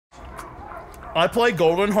I play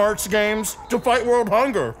Golden Hearts games to fight world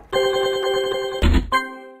hunger.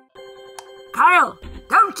 Kyle,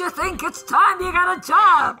 don't you think it's time you got a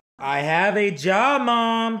job? I have a job,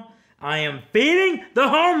 Mom. I am feeding the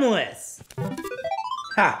homeless.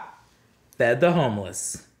 Ha! Fed the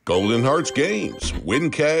homeless. Golden Hearts Games. Win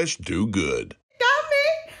cash, do good. Got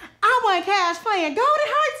me? I won cash playing Golden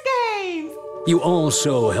Hearts games. You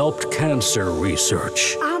also helped cancer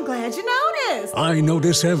research. I'm glad you noticed. I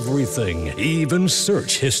notice everything, even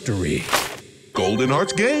search history. Golden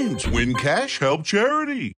Hearts Games. Win cash, help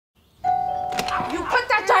charity. You put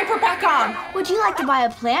that diaper back on. Would you like to buy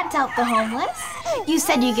a plant to help the homeless? You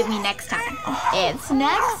said you'd get me next time. It's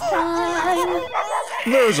next time.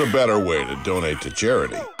 There's a better way to donate to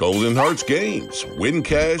charity. Golden Hearts Games. Win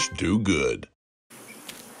cash, do good.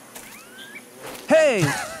 Hey,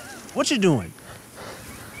 what you doing?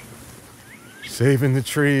 Saving the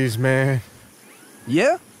trees, man.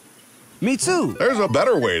 Yeah? Me too. There's a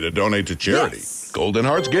better way to donate to charity. Yes. Golden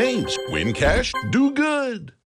Hearts Games. Win cash, do good.